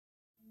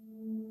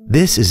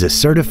This is a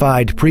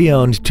certified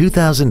pre-owned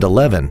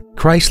 2011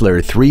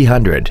 Chrysler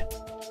 300.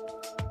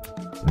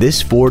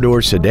 This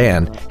four-door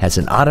sedan has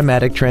an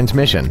automatic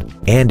transmission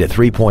and a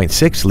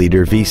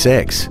 3.6-liter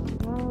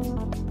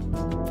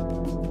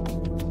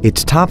V6.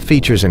 Its top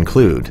features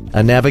include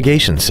a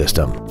navigation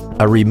system,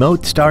 a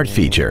remote start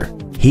feature,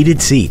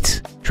 heated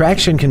seats,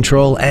 traction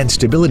control and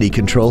stability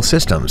control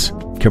systems,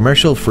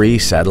 commercial-free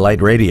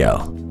satellite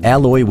radio,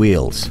 alloy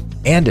wheels,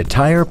 and a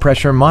tire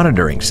pressure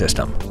monitoring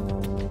system.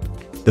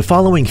 The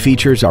following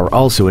features are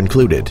also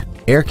included: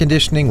 air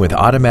conditioning with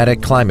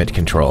automatic climate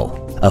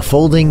control, a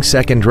folding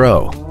second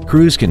row,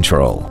 cruise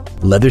control,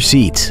 leather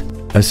seats,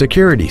 a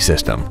security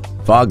system,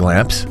 fog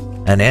lamps,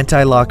 an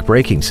anti-lock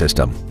braking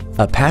system,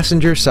 a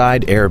passenger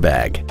side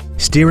airbag,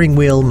 steering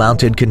wheel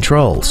mounted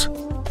controls,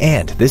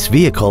 and this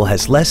vehicle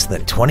has less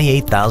than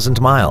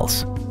 28,000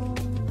 miles.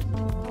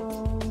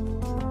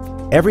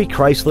 Every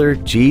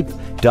Chrysler, Jeep,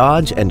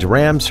 Dodge, and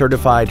Ram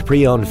certified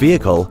pre-owned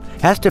vehicle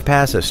has to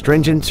pass a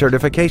stringent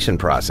certification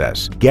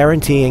process,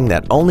 guaranteeing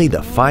that only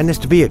the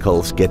finest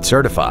vehicles get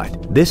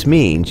certified. This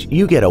means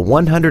you get a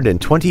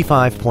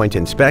 125-point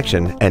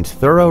inspection and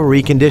thorough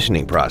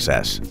reconditioning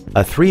process,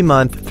 a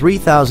 3-month,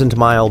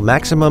 3,000-mile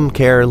maximum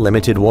care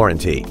limited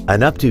warranty,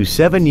 an up to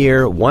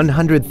 7-year,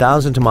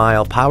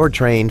 100,000-mile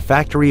powertrain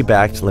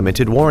factory-backed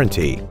limited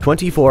warranty,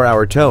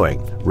 24-hour towing,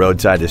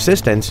 roadside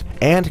assistance,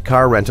 and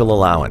car rental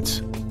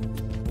allowance.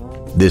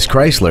 This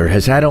Chrysler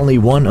has had only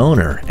one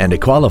owner and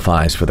it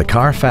qualifies for the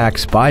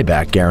Carfax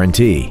buyback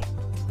guarantee.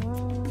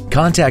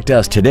 Contact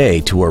us today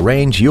to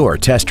arrange your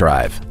test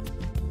drive.